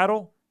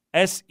Seattle?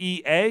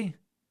 SEA?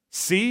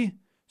 C?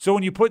 So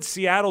when you put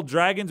Seattle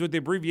Dragons with the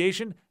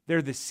abbreviation,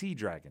 they're the Sea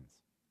Dragons.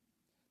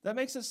 That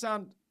makes it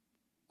sound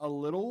a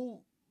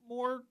little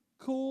more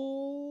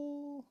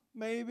cool,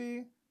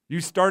 maybe. You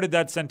started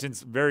that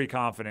sentence very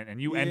confident, and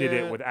you ended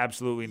it with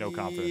absolutely no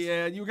confidence.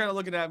 Yeah, you were kind of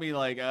looking at me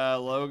like,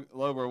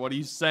 Lober, what are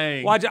you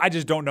saying? Well, I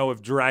just don't know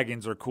if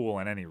dragons are cool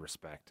in any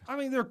respect. I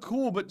mean, they're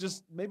cool, but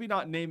just maybe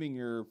not naming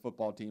your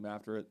football team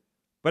after it.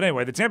 But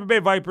anyway, the Tampa Bay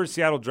Vipers,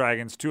 Seattle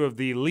Dragons, 2 of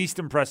the least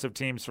impressive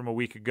teams from a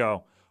week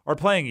ago, are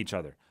playing each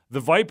other. The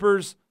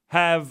Vipers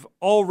have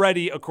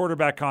already a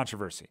quarterback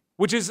controversy,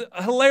 which is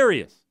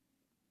hilarious.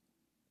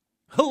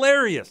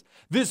 Hilarious.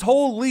 This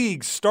whole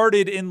league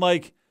started in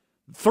like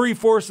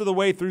 3/4 of the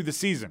way through the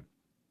season,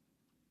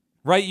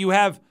 right? You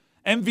have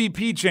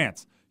MVP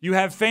chants. You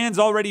have fans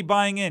already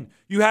buying in.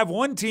 You have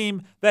one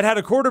team that had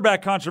a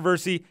quarterback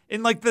controversy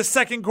in like the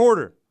second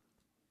quarter,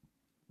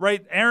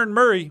 right? Aaron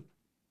Murray,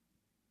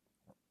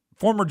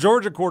 former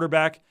Georgia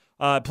quarterback,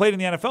 played in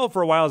the NFL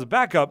for a while as a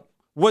backup,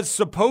 was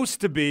supposed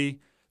to be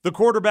the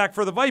quarterback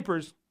for the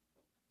Vipers.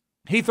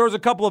 He throws a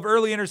couple of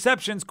early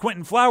interceptions.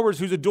 Quentin Flowers,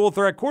 who's a dual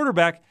threat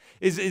quarterback,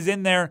 is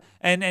in there,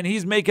 and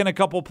he's making a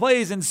couple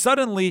plays, and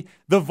suddenly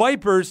the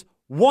Vipers,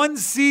 one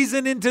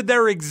game into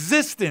their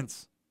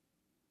existence,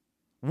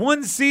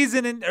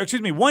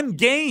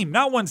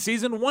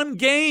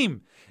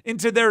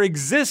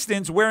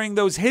 wearing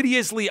those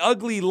hideously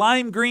ugly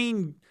lime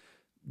green,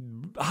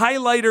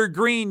 highlighter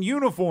green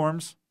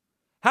uniforms,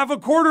 have a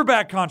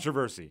quarterback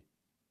controversy.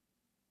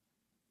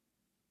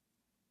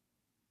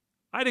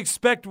 I'd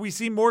expect we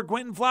see more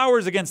Quentin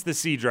Flowers against the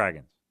Sea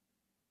Dragons.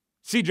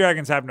 Sea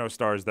Dragons have no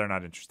stars. They're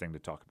not interesting to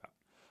talk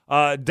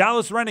about.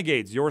 Dallas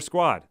Renegades, your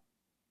squad.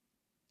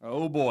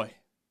 Oh, boy.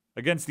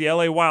 Against the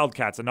LA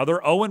Wildcats. Another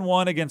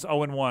 0-1 against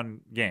 0-1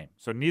 game.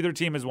 So neither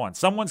team has won.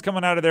 Someone's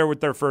coming out of there with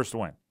their first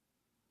win.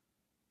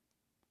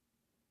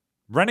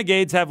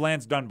 Renegades have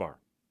Lance Dunbar.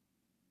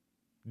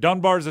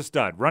 Dunbar's a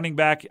stud. Running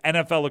back,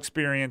 NFL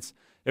experience.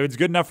 If it's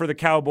good enough for the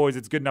Cowboys,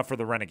 it's good enough for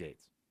the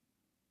Renegades.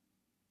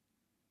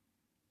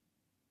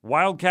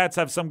 Wildcats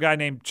have some guy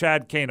named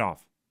Chad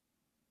Kanoff.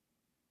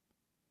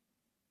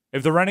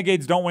 If the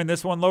Renegades don't win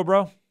this one,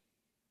 Lobro,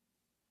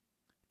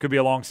 could be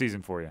a long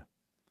season for you.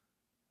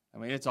 I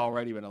mean, it's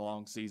already been a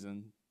long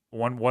season.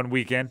 One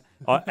weekend.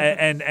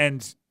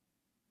 And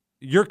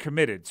you're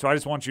committed, so I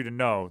just want you to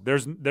know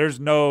there's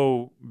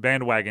no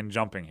bandwagon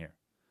jumping here.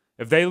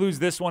 If they lose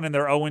this one and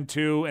they're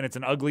 0-2 and it's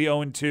an ugly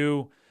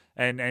 0-2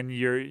 and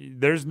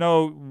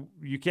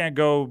you can't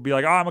go be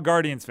like, oh, I'm a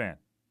Guardians fan.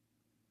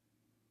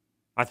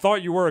 I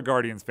thought you were a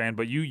Guardians fan,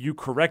 but you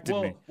corrected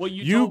me. Well,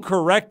 you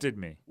corrected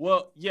me.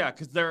 Well, yeah,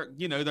 because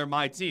they're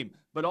my team.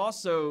 But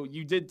also,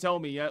 you did tell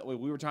me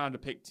we were trying to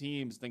pick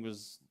teams. I think it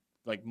was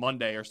like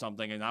Monday or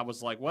something, and I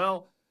was like,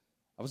 well,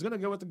 I was gonna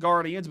go with the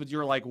Guardians, but you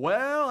were like,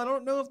 well, I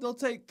don't know if they'll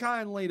take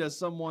kindly to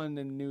someone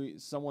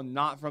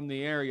not from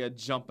the area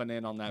jumping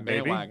in on that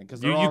bandwagon.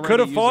 Because you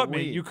could have fought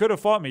me. You could have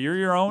fought me. You're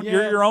your own.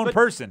 You're your own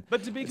person.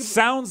 But to be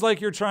sounds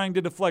like you're trying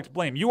to deflect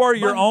blame. You are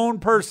your own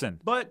person.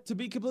 But to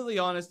be completely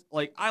honest,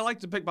 like I like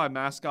to pick my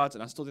mascots,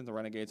 and I still think the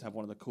Renegades have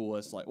one of the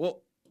coolest. Like,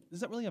 well,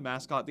 is that really a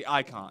mascot? The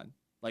icon,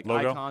 like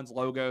logo? Icons,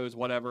 logos,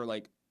 whatever.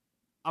 Like,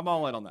 I'm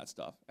all in on that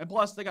stuff. And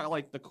plus, they got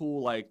like the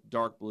cool like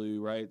dark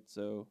blue, right?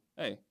 So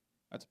hey.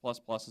 That's a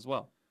plus as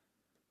well.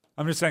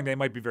 I'm just saying they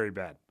might be very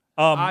bad.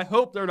 I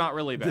hope they're not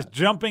really bad. Just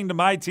jumping to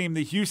my team,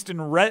 the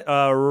Houston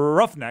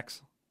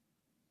Roughnecks,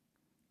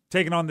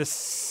 taking on the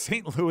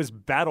St. Louis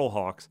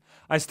Battlehawks.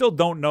 I still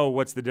don't know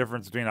what's the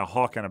difference between a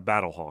hawk and a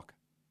battlehawk.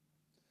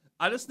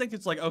 I just think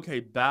it's like, okay,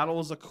 battle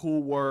is a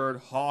cool word,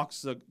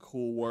 hawk's a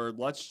cool word.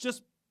 Let's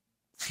just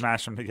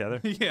smash them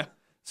together. Yeah.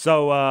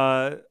 So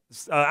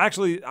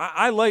actually,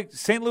 I like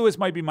St. Louis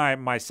might be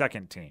my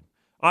second team.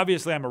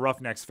 Obviously, I'm a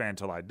Roughnecks fan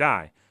till I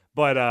die.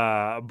 But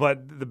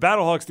the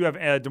Battlehawks do have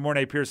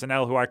DeMornay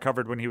Pearsonell, who I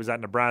covered when he was at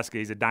Nebraska.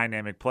 He's a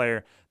dynamic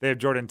player. They have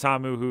Jordan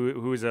Ta'amu,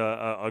 who is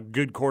a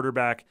good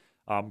quarterback.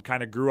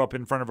 Kind of grew up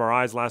in front of our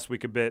eyes last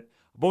week a bit.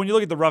 But when you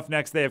look at the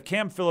Roughnecks, they have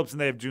Cam Phillips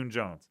and they have June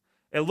Jones.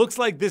 It looks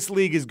like this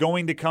league is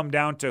going to come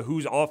down to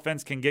whose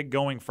offense can get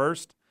going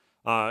first.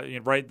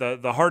 Right,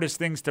 the hardest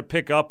things to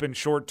pick up in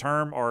short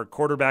term are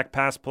quarterback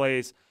pass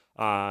plays,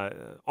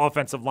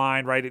 offensive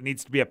line. Right, it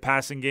needs to be a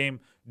passing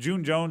game.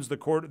 June Jones, the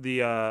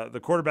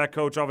quarterback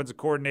coach, offensive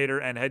coordinator,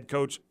 and head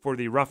coach for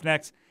the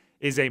Roughnecks,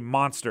 is a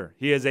monster.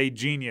 He is a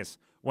genius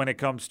when it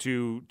comes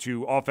to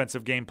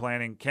offensive game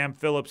planning. Cam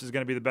Phillips is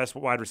going to be the best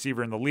wide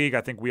receiver in the league.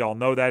 I think we all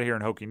know that here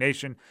in Hokie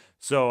Nation.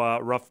 So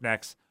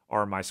Roughnecks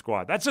are my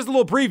squad. That's just a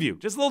little preview,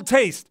 just a little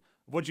taste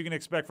of what you can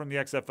expect from the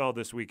XFL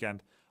this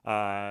weekend.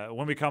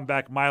 When we come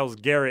back, Miles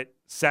Garrett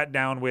sat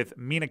down with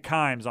Mina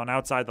Kimes on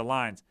Outside the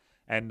Lines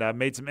and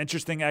made some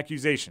interesting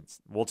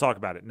accusations. We'll talk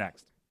about it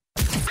next.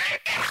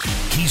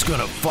 He's going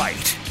to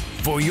fight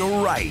for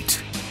your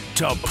right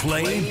to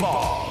play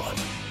ball.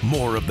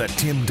 More of the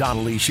Tim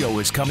Donnelly Show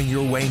is coming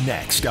your way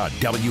next on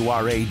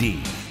WRAD.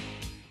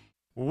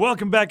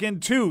 Welcome back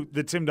into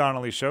the Tim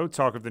Donnelly Show,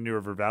 talk of the New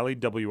River Valley,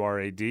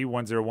 WRAD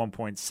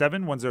 101.7,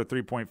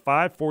 103.5,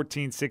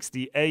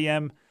 1460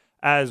 AM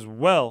as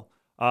well.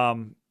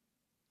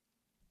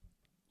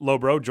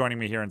 Lobro joining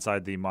me here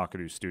inside the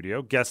Makadu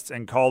studio. Guests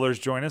and callers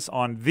join us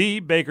on the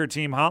Baker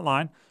Team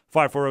hotline,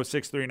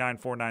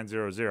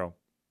 540-639-4900.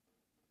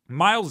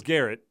 Miles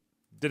Garrett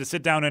did a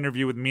sit-down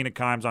interview with Mina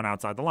Kimes on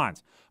Outside the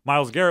Lines.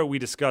 Miles Garrett, we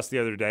discussed the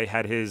other day,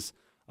 had his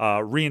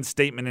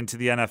reinstatement into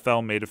the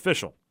NFL made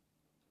official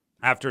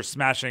after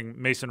smashing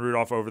Mason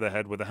Rudolph over the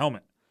head with a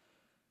helmet.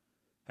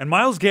 And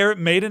Miles Garrett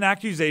made an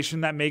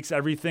accusation that makes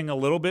everything a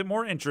little bit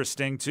more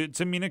interesting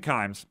to Mina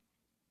Kimes.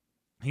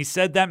 He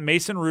said that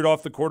Mason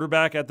Rudolph, the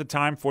quarterback at the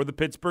time for the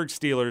Pittsburgh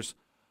Steelers,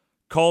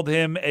 called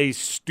him a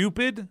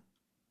stupid,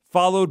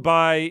 followed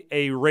by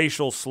a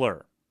racial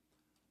slur.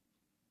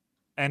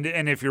 And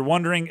if you're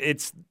wondering,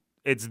 it's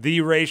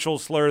the racial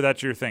slur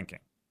that you're thinking.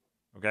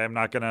 Okay, I'm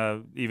not going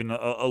to even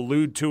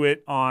allude to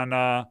it on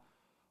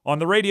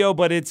the radio,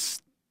 but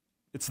it's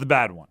the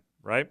bad one,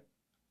 right?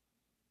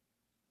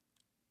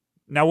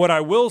 Now, what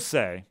I will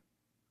say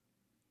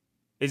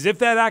is if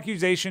that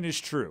accusation is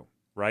true,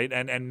 right,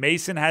 and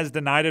Mason has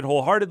denied it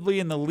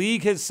wholeheartedly, and the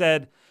league has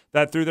said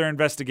that through their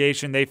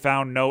investigation they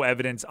found no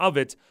evidence of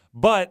it,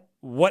 but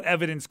what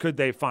evidence could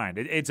they find?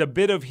 It's a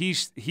bit of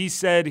he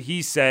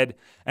said,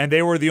 and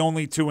they were the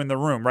only two in the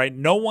room, right?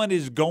 No one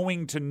is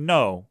going to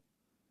know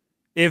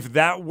if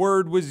that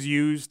word was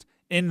used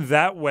in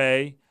that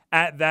way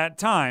at that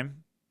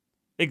time,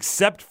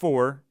 except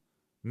for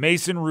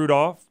Mason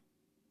Rudolph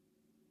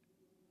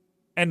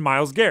and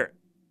Miles Garrett.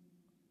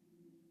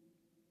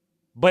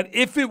 But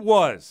if it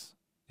was,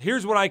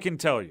 here's what I can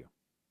tell you.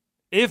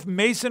 If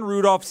Mason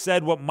Rudolph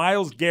said what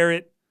Miles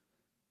Garrett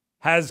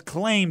has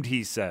claimed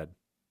he said,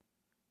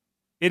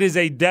 it is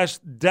a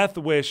death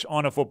wish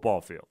on a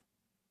football field.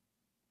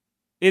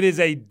 It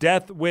is a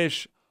death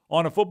wish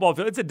on a football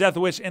field. It's a death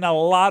wish in a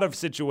lot of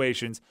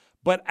situations,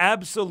 but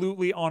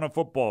absolutely on a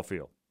football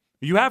field.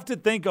 You have to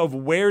think of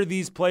where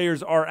these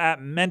players are at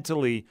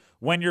mentally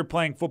when you're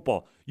playing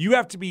football. You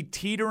have to be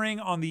teetering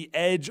on the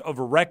edge of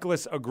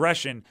reckless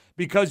aggression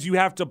because you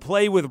have to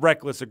play with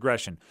reckless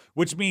aggression,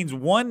 which means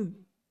one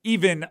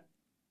even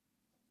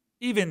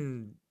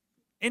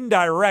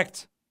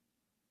indirect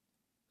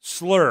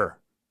slur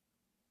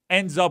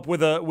ends up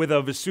with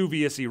a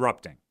Vesuvius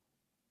erupting.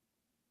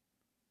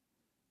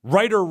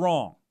 Right or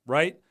wrong,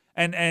 right?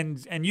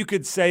 And you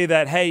could say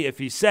that, hey, if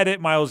he said it,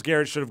 Miles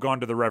Garrett should have gone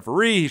to the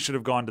referee. He should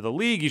have gone to the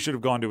league. He should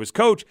have gone to his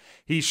coach.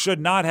 He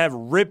should not have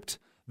ripped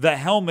the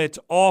helmet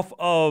off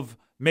of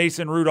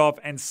Mason Rudolph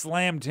and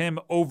slammed him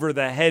over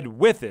the head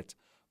with it.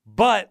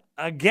 But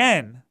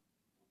again,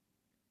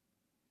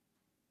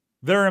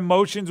 their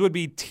emotions would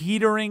be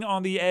teetering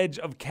on the edge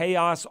of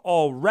chaos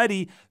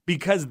already,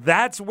 because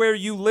that's where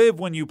you live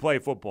when you play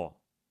football.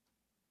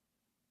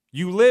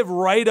 You live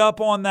right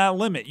up on that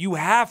limit. You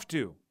have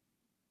to.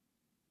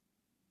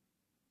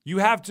 You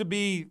have to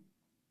be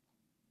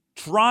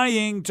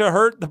trying to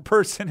hurt the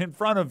person in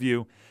front of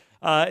you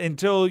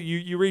until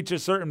you reach a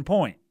certain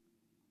point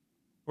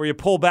where you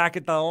pull back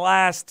at the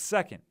last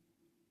second.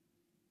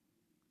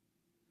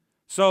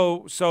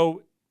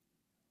 So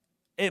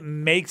it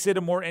makes it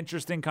a more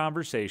interesting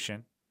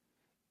conversation.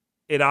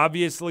 It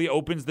obviously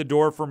opens the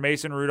door for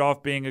Mason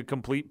Rudolph being a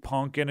complete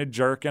punk and a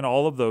jerk and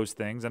all of those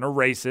things, and a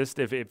racist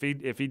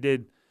if he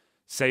did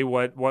say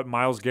what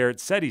Miles Garrett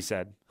said he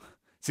said.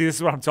 See, this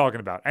is what I'm talking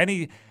about.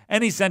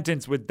 Any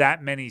sentence with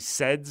that many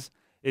saids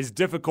is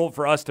difficult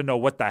for us to know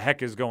what the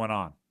heck is going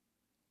on.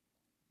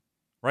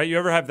 Right? You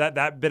ever have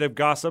that bit of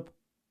gossip?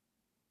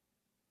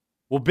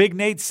 Well, Big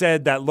Nate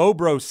said, that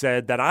Lobro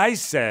said, that I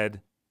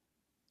said.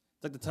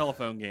 It's like the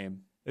telephone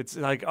game. It's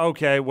like,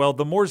 okay, well,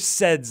 the more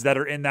saids that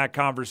are in that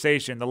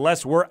conversation, the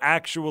less we're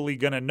actually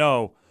going to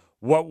know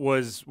what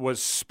was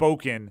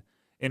spoken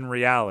in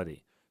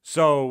reality.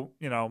 So,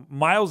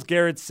 Miles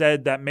Garrett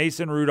said that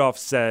Mason Rudolph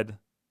said,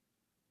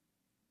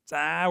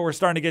 we're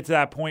starting to get to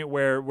that point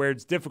where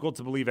it's difficult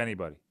to believe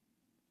anybody.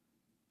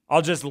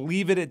 I'll just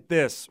leave it at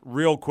this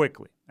real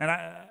quickly.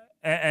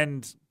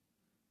 And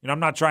I'm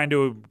not trying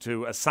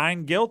to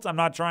assign guilt. I'm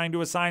not trying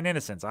to assign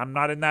innocence. I'm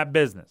not in that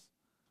business.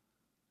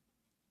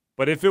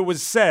 But if it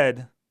was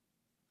said,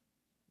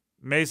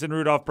 Mason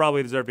Rudolph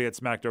probably deserved to get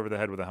smacked over the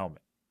head with a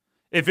helmet.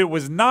 If it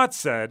was not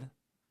said,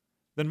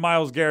 then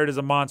Miles Garrett is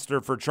a monster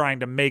for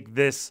trying to make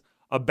this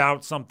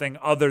about something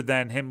other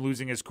than him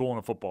losing his cool in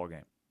a football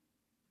game.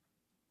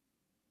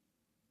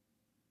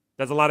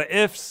 There's a lot of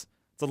ifs,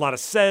 it's a lot of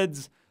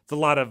saids, it's a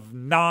lot of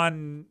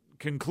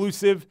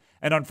non-conclusive,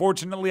 and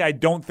unfortunately, I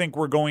don't think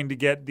we're going to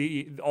get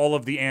all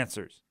of the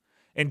answers.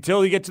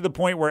 Until you get to the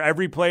point where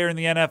every player in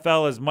the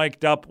NFL is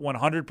mic'd up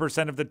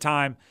 100% of the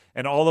time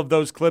and all of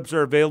those clips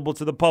are available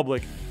to the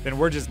public, then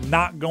we're just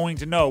not going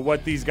to know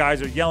what these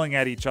guys are yelling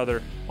at each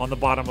other on the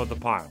bottom of the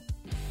pile.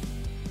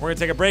 We're going to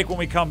take a break. When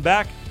we come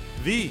back,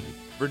 the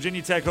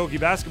Virginia Tech Hokie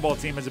basketball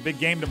team has a big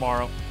game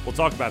tomorrow. We'll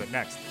talk about it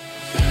next.